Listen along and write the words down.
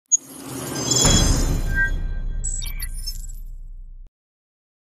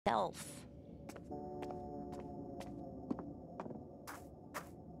himself.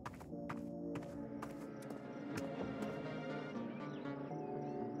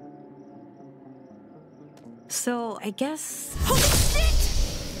 So, I guess... Holy shit!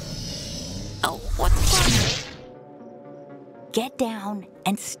 Oh, what the fuck? Get down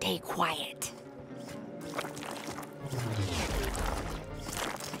and stay quiet.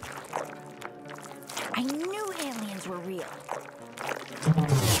 I knew aliens were real.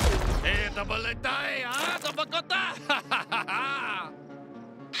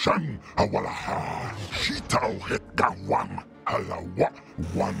 Shan awalaha, shitao het gawam, alawa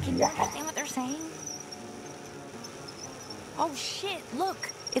wan Can you understand what they're saying? Oh shit, look,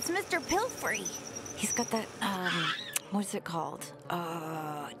 it's Mr. Pilfrey. He's got that, what's it called?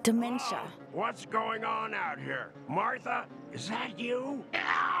 Dementia. What's going on out here? Martha, is that you?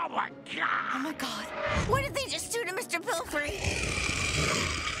 Oh my god! Oh my god. What did they just do to Mr. Pilfrey?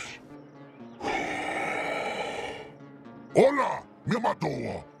 Hola,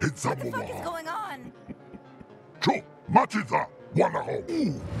 mimatoa, What the fuck is hitsamoa. going on? Cho, machiza, wanaho.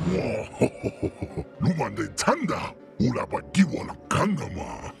 Lumande tanda, ulapa kiwala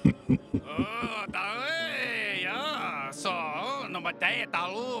kangama.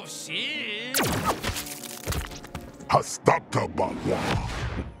 Hastata balwa.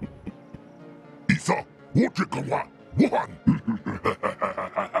 Isa, wuchikawa, wuhan.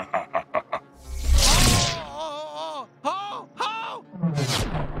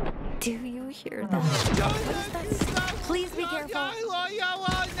 Do you hear that? What is that? Please be careful.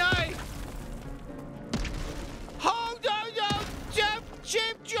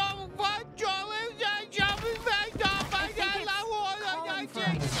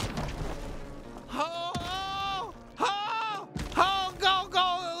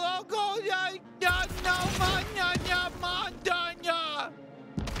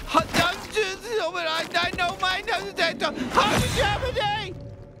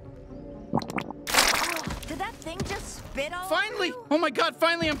 Did that thing just spit all Finally! over you? Oh my god,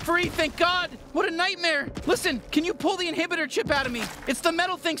 finally I'm free, thank god! What a nightmare! Listen, can you pull the inhibitor chip out of me? It's the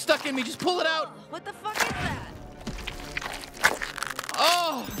metal thing stuck in me, just pull it out! What the fuck is that?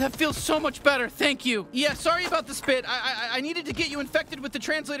 Oh, that feels so much better, thank you. Yeah, sorry about the spit. I needed to get you infected with the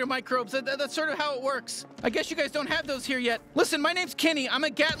translator microbes. That's sort of how it works. I guess you guys don't have those here yet. Listen, my name's Kenny. I'm a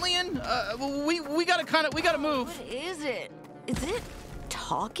Gatlian. We gotta move. What is it? Is it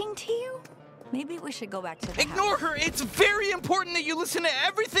talking to you? Maybe we should go back to the Ignore house. her. It's very important that you listen to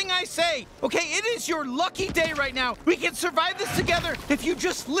everything I say. Okay, it is your lucky day right now. We can survive this together if you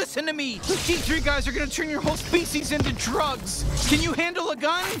just listen to me. Those G3 guys are gonna turn your whole species into drugs. Can you handle a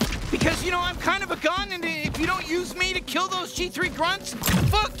gun? Because, you know, I'm kind of a gun, and if you don't use me to kill those G3 grunts,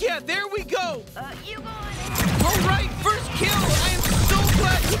 fuck yeah, there we go. You go on in. All right, first kill. I am so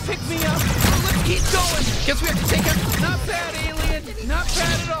glad you picked me up. Let's keep going. Guess we have to take out... Not bad, alien. Not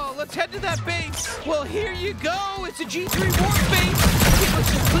bad at all. Let's head to that base. Well, here you go. It's a G3 warp base. Okay, let's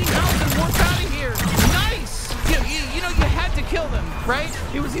just clean house and warp out of here. Nice. You know, you had to kill them, right?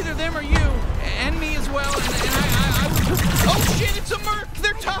 It was either them or you, and me as well. And I was... Oh shit! It's a merc.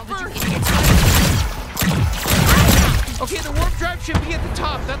 They're tougher. Okay, the warp drive should be at the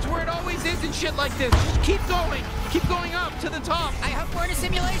top. That's where it always is and shit like this. Just keep going. Keep going up to the top. I hope we're in a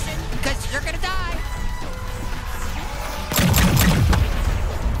simulation, because you're gonna die.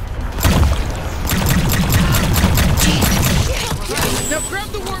 Now grab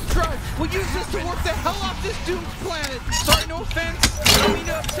the warp drive. We'll use this to warp the hell off this doomed planet. Sorry, no offense. I don't mean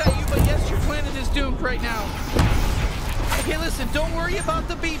to upset you, but yes, your planet is doomed right now. Okay, listen, don't worry about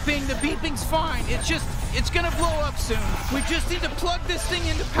the beeping. The beeping's fine. It's gonna blow up soon. We just need to plug this thing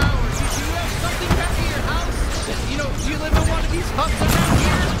into power. Do you have something back at your house? You know, do you live in one of these huts around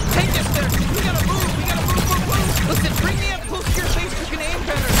here? Take us there. We gotta move. Move. Listen, bring me up close to your face so you can aim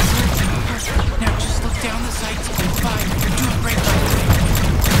better. Now just look down the sights and fire. You're doing great.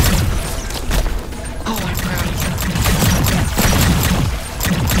 Oh, I'm proud of you.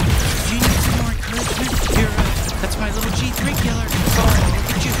 Do you need some more encouragement? Here, that's my little G3 killer. Oh,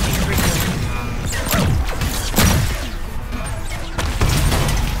 look at you, G3 killer.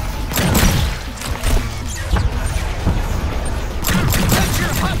 That's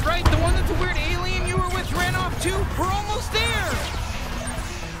your hut, right? The one that the weird alien you were with ran off to? We're almost there!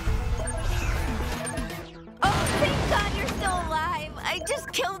 Oh, thank God you're still alive. I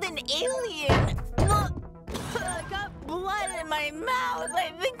just killed an alien. Look, I got blood in my mouth.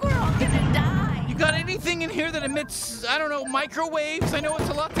 I think we're all gonna die. You got anything in here that emits, I don't know, microwaves? I know it's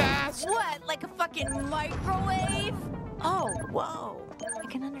a lot to ask. What, like a fucking microwave? Oh, whoa. I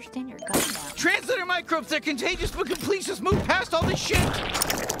can understand your gun now. Translator microbes, they're contagious, but can please just move past all this shit?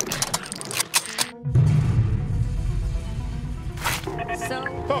 So,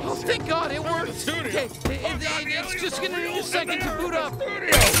 Oh, thank God, it worked. Okay, it's just gonna need a second to boot up.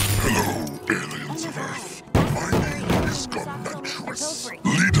 Hello, aliens of Earth. My name is Gonmentrus,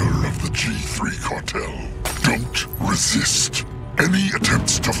 leader of the G3 cartel. Don't resist. Any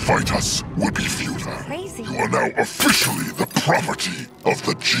attempts to fight us would be futile. Crazy. You are now officially the property of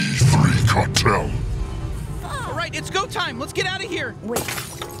the G3 cartel. All right, it's go time. Let's get out of here. wait,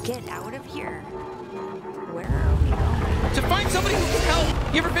 get out of here? Where are we going? To find somebody who can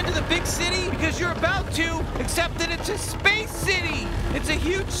help. You ever been to the big city? Because you're about to, except that it's a space city. It's a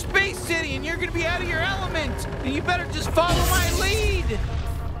huge space city, and you're gonna be out of your element. And you better just follow my lead.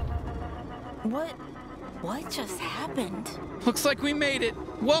 What just happened? Looks like we made it.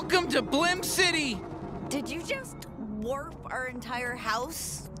 Welcome to Blim City. Did you just warp our entire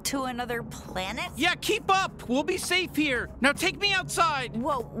house to another planet? Yeah, keep up. We'll be safe here. Now take me outside.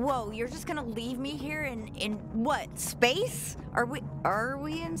 Whoa, you're just gonna leave me here in what, space? Are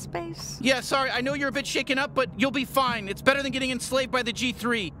we in space? Yeah, sorry, I know you're a bit shaken up, but you'll be fine. It's better than getting enslaved by the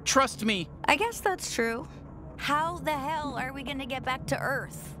G3. Trust me. I guess that's true. How the hell are we gonna get back to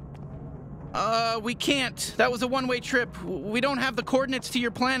Earth? We can't. That was a one-way trip. We don't have the coordinates to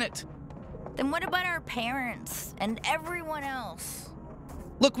your planet. Then what about our parents and everyone else?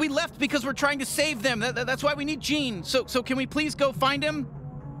 Look, we left because we're trying to save them. That's why we need Gene. So can we please go find him?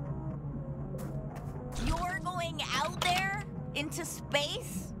 You're going out there? Into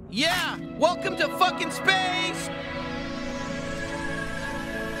space? Yeah! Welcome to fucking space!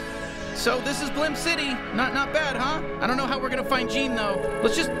 So this is Blim City. Not bad, huh? I don't know how we're gonna find Gene though.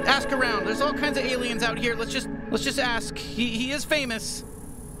 Let's just ask around. There's all kinds of aliens out here. Let's just ask. He is famous.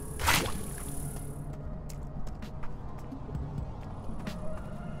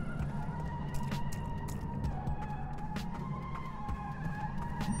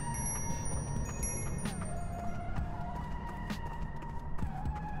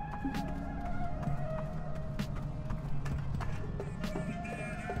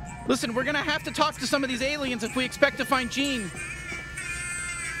 Listen, we're gonna have to talk to some of these aliens if we expect to find Gene.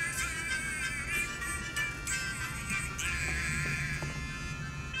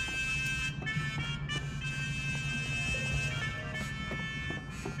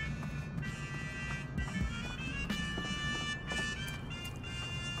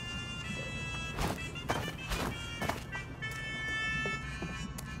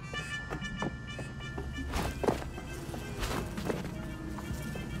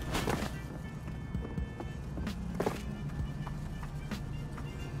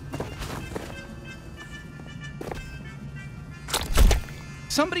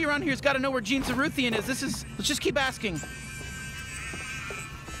 Somebody around here's got to know where Gene Zaruthian is. Let's just keep asking.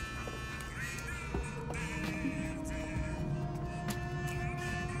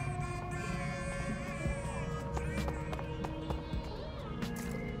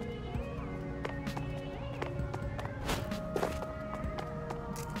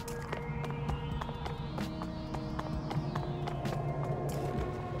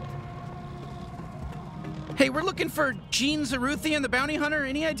 Hey, we're looking for Gene Zaruthian, the bounty hunter.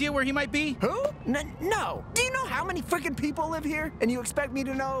 Any idea where he might be? Who? No. Do you know how many freaking people live here? And you expect me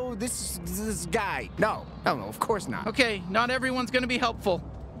to know this guy? No, of course not. Okay, not everyone's gonna be helpful.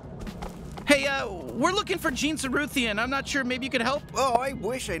 Hey, we're looking for Gene Zaruthian. I'm not sure, maybe you could help? Oh, I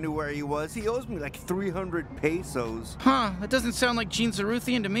wish I knew where he was. He owes me like 300 pesos. Huh, that doesn't sound like Gene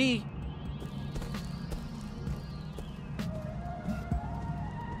Zaruthian to me.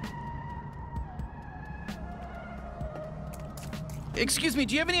 Excuse me,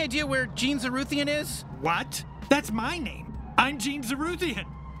 do you have any idea where Gene Zaruthian is? What? That's my name. I'm Gene Zaruthian.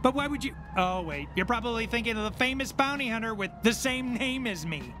 But why would you... Oh, wait. You're probably thinking of the famous bounty hunter with the same name as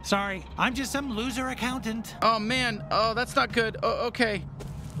me. Sorry, I'm just some loser accountant. Oh, man. Oh, that's not good. Oh, okay.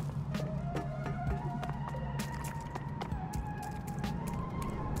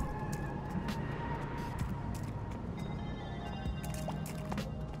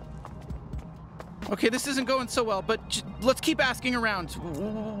 Okay, this isn't going so well, but let's keep asking around.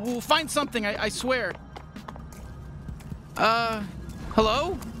 We'll find something, I swear.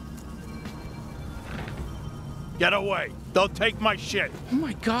 Hello? Get away. Don't take my shit. Oh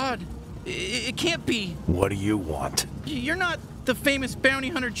my God. It can't be. What do you want? You're not the famous bounty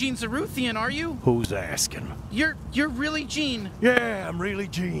hunter Gene Zaruthian, are you? Who's asking? You're really Gene. Yeah, I'm really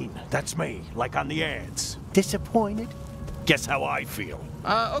Gene. That's me, like on the ads. Disappointed? Guess how I feel.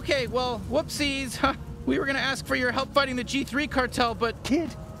 Okay, well, whoopsies. We were gonna ask for your help fighting the G3 cartel, but...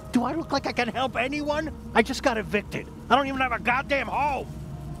 Kid, do I look like I can help anyone? I just got evicted. I don't even have a goddamn home.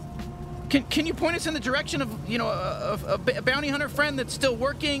 Can you point us in the direction of, a bounty hunter friend that's still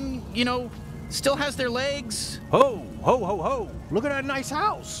working, Still has their legs. Ho, ho, ho, ho. Look at that nice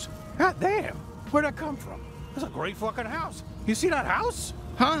house. God damn. Where'd that come from? That's a great fucking house. You see that house?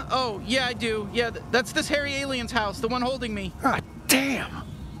 Huh? Oh, yeah, I do. Yeah, that's this hairy alien's house, the one holding me. God damn.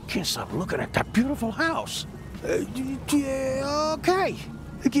 Can't stop looking at that beautiful house. Yeah, okay.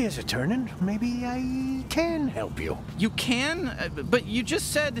 The gears are turning. Maybe I can help you. You can? But you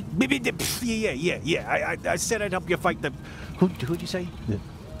just said... Yeah. I said I'd help you fight the... Who'd you say?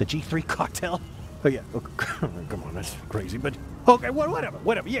 The G3 cartel? Oh, yeah. Come on, that's crazy, but... Okay, whatever.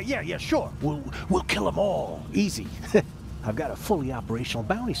 Yeah, sure. We'll kill them all. Easy. I've got a fully operational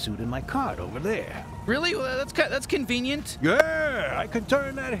bounty suit in my cart over there. Really? Well, that's convenient. Yeah, I can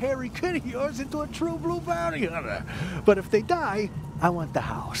turn that hairy kid of yours into a true blue bounty hunter. But if they die, I want the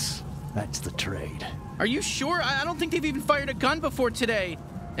house. That's the trade. Are you sure? I don't think they've even fired a gun before today.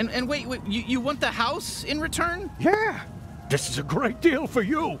 And wait, you want the house in return? Yeah. This is a great deal for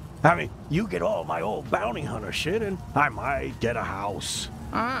you. I mean, you get all my old bounty hunter shit, and I might get a house.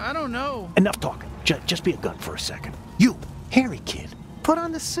 I don't know. Enough talking. Just be a gun for a second. You, hairy kid, put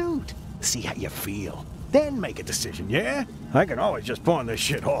on the suit. See how you feel. Then make a decision, yeah? I can always just pawn this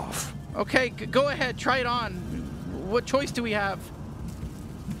shit off. Okay, go ahead. Try it on. What choice do we have?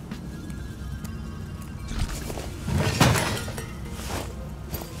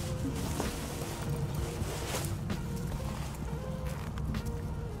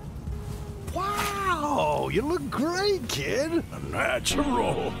 Wow, you look great, kid. A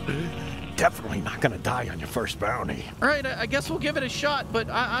natural. Definitely not gonna die on your first bounty. All right, I guess we'll give it a shot, but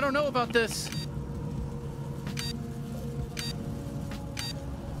I don't know about this.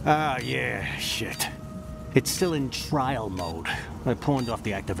 Ah, yeah, shit. It's still in trial mode. I pawned off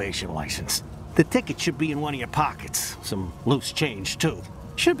the activation license. The ticket should be in one of your pockets. Some loose change, too.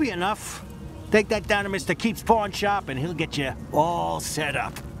 Should be enough. Take that down to Mr. Keep's pawn shop and he'll get you all set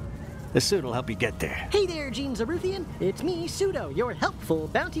up. The suit will help you get there. Hey there, Gene Zaruthian. It's me, Pseudo, your helpful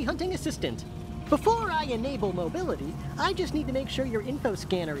bounty hunting assistant. Before I enable mobility, I just need to make sure your info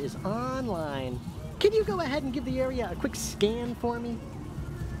scanner is online. Can you go ahead and give the area a quick scan for me?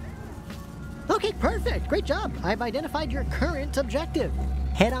 Okay, perfect. Great job. I've identified your current objective.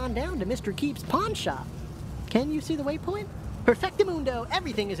 Head on down to Mr. Keep's pawn shop. Can you see the waypoint? Perfectamundo,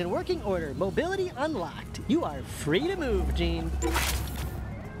 everything is in working order. Mobility unlocked. You are free to move, Gene.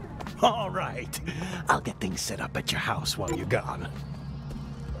 All right. I'll get things set up at your house while you're gone.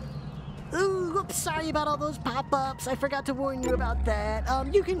 Ooh, oops, sorry about all those pop-ups. I forgot to warn you about that.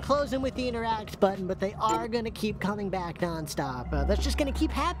 You can close them with the interact button, but they are going to keep coming back nonstop. That's just going to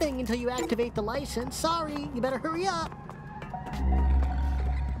keep happening until you activate the license. Sorry, you better hurry up.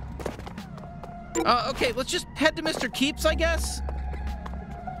 Okay, let's just head to Mr. Keep's, I guess.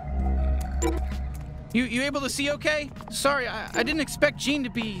 You able to see okay? Sorry, I didn't expect Gene to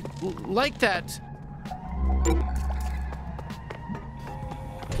be like that.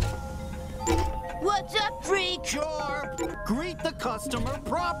 What's up, freak? Sure. Greet the customer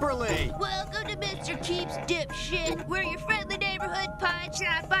properly. Welcome to Mr. Keep's, dipshit. We're your friendly neighborhood pawn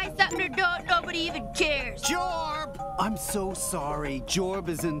shop. Buy something or don't, nobody even cares. Jorb! I'm so sorry. Jorb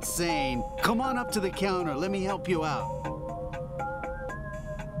is insane. Come on up to the counter. Let me help you out.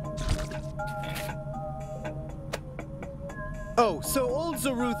 Oh, so old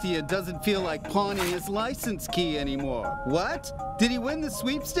Zaruthian doesn't feel like pawning his license key anymore. What? Did he win the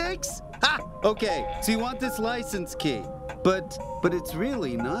sweepstakes? Ha! Okay, so you want this license key. But it's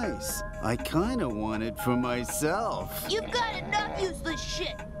really nice. I kinda want it for myself. You've got enough useless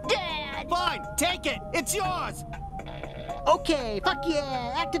shit, Dad! Fine, take it! It's yours! Okay, fuck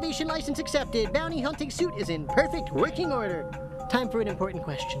yeah! Activation license accepted. Bounty hunting suit is in perfect working order. Time for an important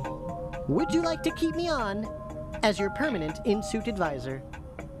question. Would you like to keep me on as your permanent in-suit advisor?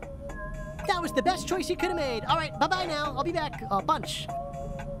 That was the best choice you could have made. All right, bye-bye now. I'll be back. Punch.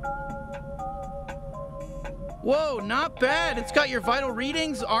 Whoa, not bad. It's got your vital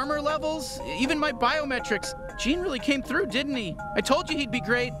readings, armor levels, even my biometrics. Gene really came through, didn't he? I told you he'd be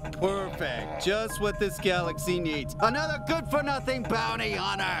great. Perfect. Just what this galaxy needs. Another good-for-nothing bounty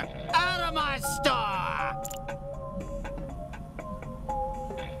hunter. Out of my store!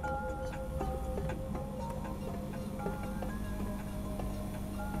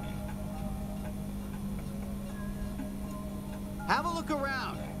 Have a look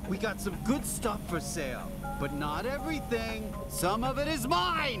around. We got some good stuff for sale, but not everything. Some of it is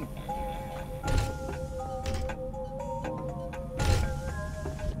mine.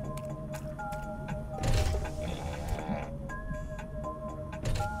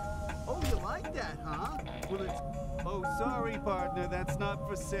 Oh, you like that, huh? Well, it's... Oh, sorry, partner. That's not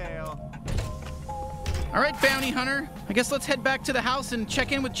for sale. All right, bounty hunter. I guess let's head back to the house and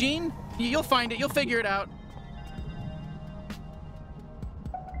check in with Gene. You'll find it. You'll figure it out.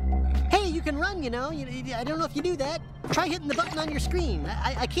 Hey, you can run, you know. I don't know if you do that. Try hitting the button on your screen.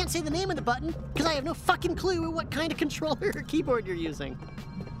 I can't say the name of the button because I have no fucking clue what kind of controller or keyboard you're using.